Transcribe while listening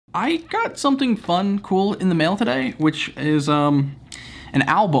I got something fun, cool in the mail today, which is an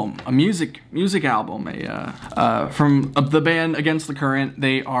album, a music album, from the band Against the Current.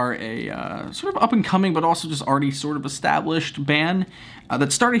 They are a sort of up and coming, but also just already sort of established band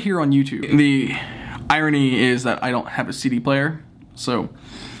that started here on YouTube. The irony is that I don't have a CD player, so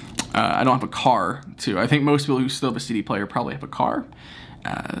I don't have a car too. I think most people who still have a CD player probably have a car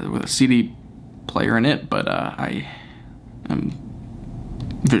with a CD player in it, but I am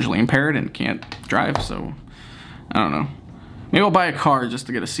visually impaired and can't drive, so I don't know. Maybe I'll buy a car just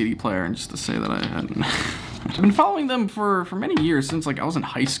to get a CD player and just to say that I've been following them for many years, since like I was in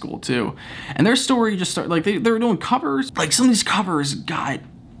high school too. And their story just started, like they were doing covers. Like some of these covers got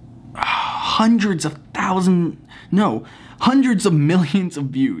hundreds of millions of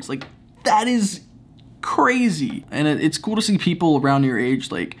views. Like that is crazy. And it's cool to see people around your age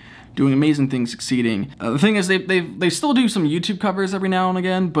like doing amazing things, succeeding. The thing is, they still do some YouTube covers every now and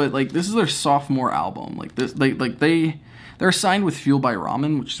again, but like this is their sophomore album. Like this, they're signed with Fueled by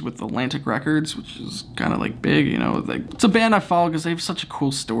Ramen, which is with Atlantic Records, which is kind of like big, you know. Like it's a band I follow because they have such a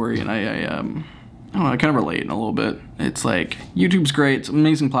cool story, and I don't know, I kind of relate in a little bit. It's like YouTube's great; it's an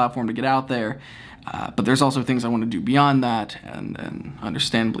amazing platform to get out there. But there's also things I want to do beyond that, and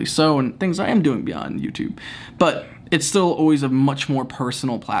understandably so, and things I am doing beyond YouTube. But it's still always a much more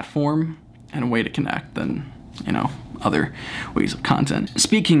personal platform and a way to connect than, you know, other ways of content.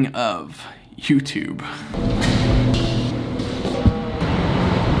 Speaking of YouTube.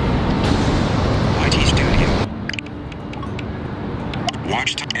 YT Studio.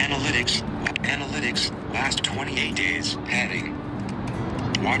 Watch analytics, last 28 days, heading.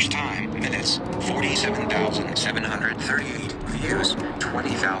 Watch time, minutes, 47,738. Views,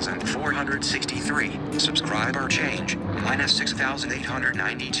 20,463. Subscriber change, minus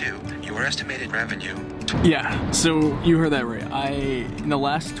 6,892. Your estimated revenue. Yeah, so you heard that right. In the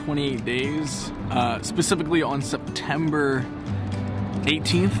last 28 days, specifically on September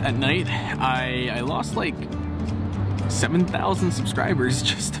 18th at night, I lost like 7,000 subscribers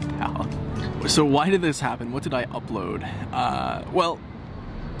just about. So why did this happen? What did I upload? Well,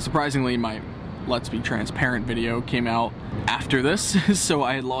 surprisingly, my Let's Be Transparent video came out after this, so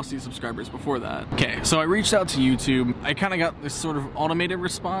I had lost these subscribers before that. Okay, so I reached out to YouTube. I kind of got this sort of automated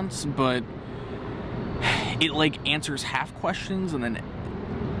response, but it like answers half questions and then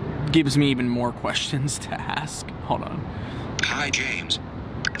gives me even more questions to ask. Hold on. Hi, James.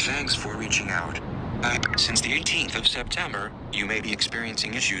 Thanks for reaching out. Since the 18th of September, you may be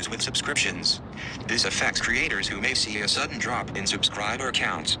experiencing issues with subscriptions. This affects creators who may see a sudden drop in subscriber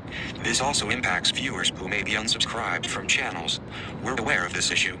counts. This also impacts viewers who may be unsubscribed from channels. We're aware of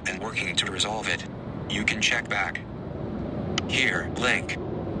this issue and working to resolve it. You can check back here, link,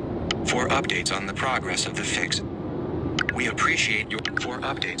 for updates on the progress of the fix. We appreciate your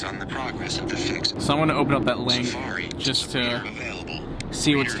updates on the progress of the fix. So I want to open up that link Safari, just to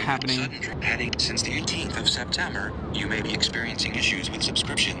see what's happening. Heading since the 18th of September, you may be experiencing issues with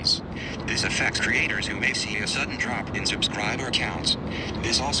subscriptions. This affects creators who may see a sudden drop in subscriber counts.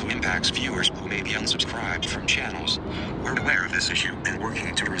 This also impacts viewers who may be unsubscribed from channels. We're aware of this issue and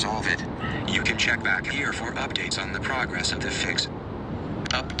working to resolve it. You can check back here for updates on the progress of the fix.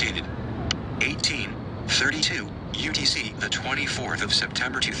 Updated 18:32 UTC, the 24th of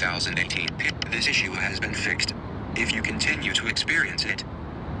September 2018. This issue has been fixed. If you continue to experience it,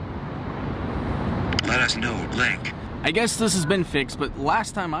 let us know, link. I guess this has been fixed, but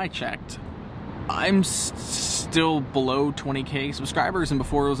last time I checked, I'm still below 20K subscribers, and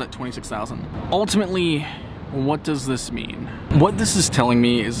before it was at 26,000. Ultimately, what does this mean? What this is telling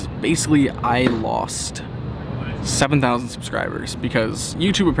me is basically I lost 7,000 subscribers because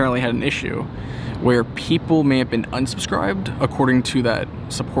YouTube apparently had an issue where people may have been unsubscribed according to that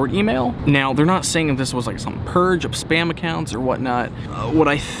support email. Now, they're not saying if this was like some purge of spam accounts or whatnot. What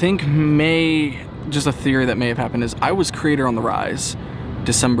I think just a theory that may have happened is I was creator on the rise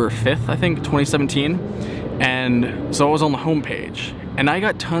December 5th, I think, 2017. And so I was on the homepage and I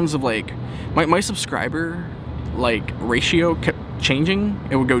got tons of like, my subscriber like ratio kept changing.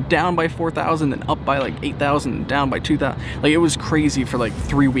 It would go down by 4,000 and up by like 8,000 and down by 2,000. Like it was crazy for like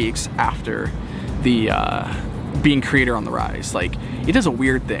 3 weeks after the being creator on the rise. Like it does a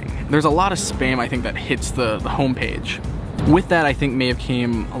weird thing. There's a lot of spam I think that hits the homepage. With that, I think may have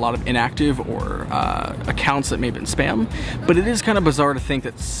came a lot of inactive or accounts that may have been spam, but it is kind of bizarre to think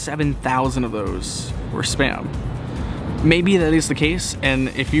that 7,000 of those were spam. Maybe that is the case, and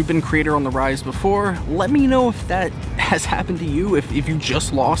if you've been creator on the rise before, let me know if that has happened to you, if you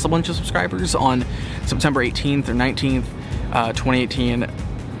just lost a bunch of subscribers on September 18th or 19th, 2018.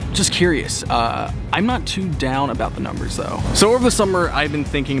 just curious. I'm not too down about the numbers though. So over the summer, I've been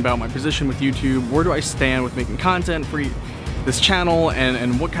thinking about my position with YouTube. Where do I stand with making content for this channel,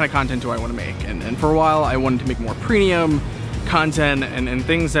 and what kind of content do I want to make? And for a while, I wanted to make more premium content and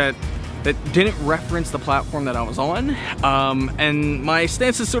things that didn't reference the platform that I was on. And my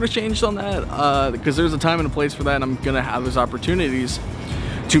stance has sort of changed on that because there's a time and a place for that, and I'm gonna have those opportunities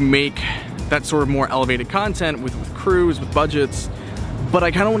to make that sort of more elevated content with crews, with budgets. But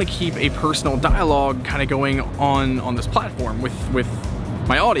I kind of want to keep a personal dialogue kind of going on this platform with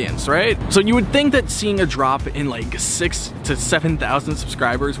my audience, right? So you would think that seeing a drop in like 6,000 to 7,000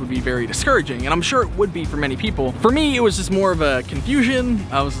 subscribers would be very discouraging, and I'm sure it would be for many people. For me, it was just more of a confusion.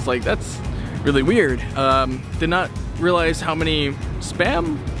 I was just like, that's really weird. Did not realize how many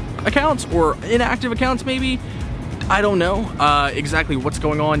spam accounts or inactive accounts maybe. I don't know exactly what's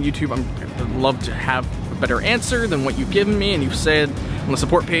going on. YouTube, I'd love to have a better answer than what you've given me, and you've said on the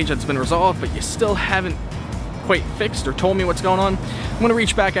support page that's been resolved, but you still haven't quite fixed or told me what's going on. I'm gonna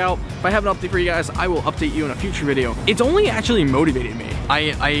reach back out. If I have an update for you guys, I will update you in a future video. It's only actually motivated me.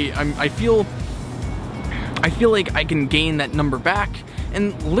 I feel like I can gain that number back,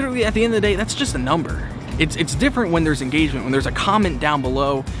 and literally at the end of the day, that's just a number. It's different when there's engagement, when there's a comment down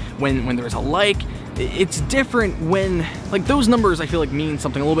below, when there's a like. It's different when, like, those numbers I feel like mean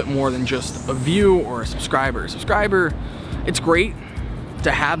something a little bit more than just a view or a subscriber. Subscriber, it's great to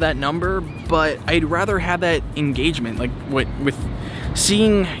have that number, but I'd rather have that engagement, like with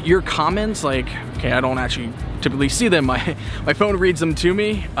seeing your comments. Like, okay, I don't actually typically see them. My phone reads them to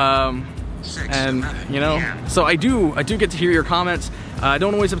me, and you know, so I do get to hear your comments. I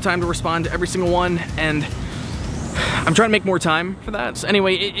don't always have time to respond to every single one, and I'm trying to make more time for that. So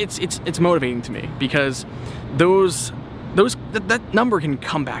anyway, it's motivating to me because that number can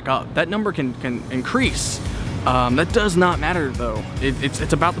come back up. That number can increase. That does not matter though.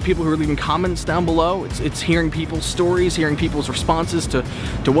 It's about the people who are leaving comments down below. It's hearing people's stories, hearing people's responses to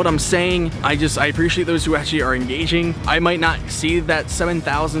what I'm saying. I appreciate those who actually are engaging. I might not see that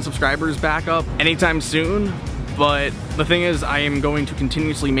 7,000 subscribers back up anytime soon, but the thing is, I am going to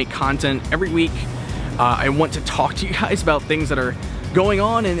continuously make content every week. I want to talk to you guys about things that are going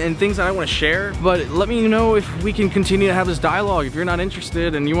on and things that I want to share, but let me know if we can continue to have this dialogue. If you're not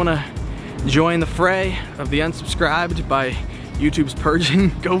interested and you want to join the fray of the unsubscribed by YouTube's purging,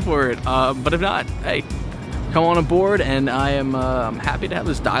 go for it. But if not, hey, come on aboard, and I'm happy to have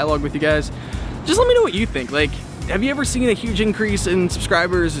this dialogue with you guys. Just let me know what you think. Like, have you ever seen a huge increase in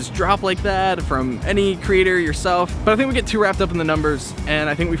subscribers, this drop like that from any creator, yourself? But I think we get too wrapped up in the numbers, and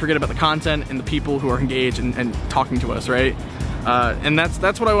I think we forget about the content and the people who are engaged and talking to us, right? And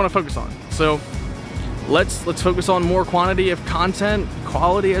that's what I want to focus on. So let's focus on more quantity of content,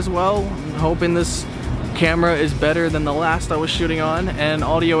 quality as well. I'm hoping this camera is better than the last I was shooting on, and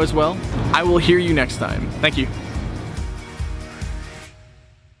audio as well. I will hear you next time. Thank you.